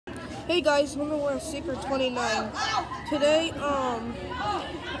Hey guys, Number One Secret 29. Today,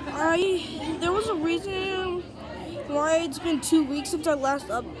 there was a reason why it's been 2 weeks since I last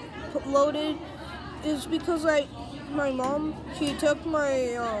uploaded. Is because my mom, she took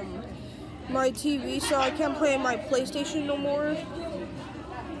my my TV, so I can't play my PlayStation no more.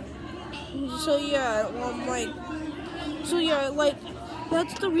 So yeah,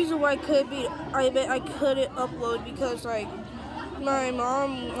 that's the reason why I couldn't upload, because my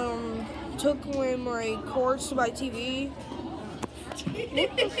mom took away my cords to my TV.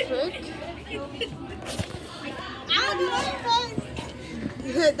 What the frick?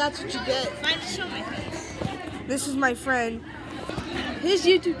 That's what you get. This is my friend. His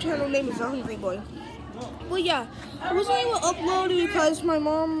YouTube channel name is The Hungry Boy. Well, yeah, I wasn't able to upload it because my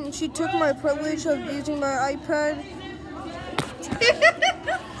mom, she took my privilege of using my iPad.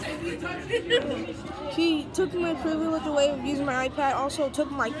 She took my privilege away of using my iPad, also took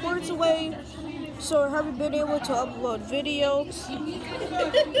my cords away, so I haven't been able to upload videos.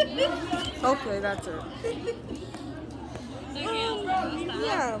 Okay, that's it.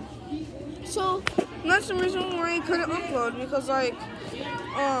 Yeah, so that's the reason why I couldn't upload, because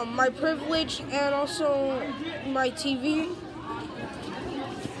my privilege and also my TV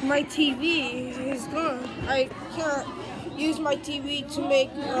is gone. I can't use my TV to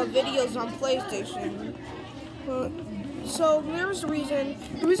make videos on PlayStation. So there's the reason.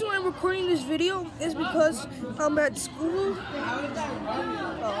 The reason why I'm recording this video is because I'm at school.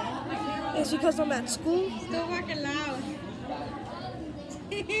 It's because I'm at school. Still working loud.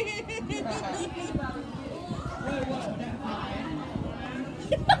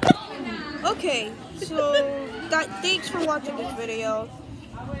 Okay, so thanks for watching this video.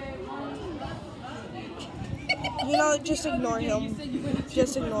 You know, just ignore him.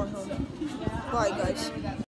 Just ignore him. Bye, guys.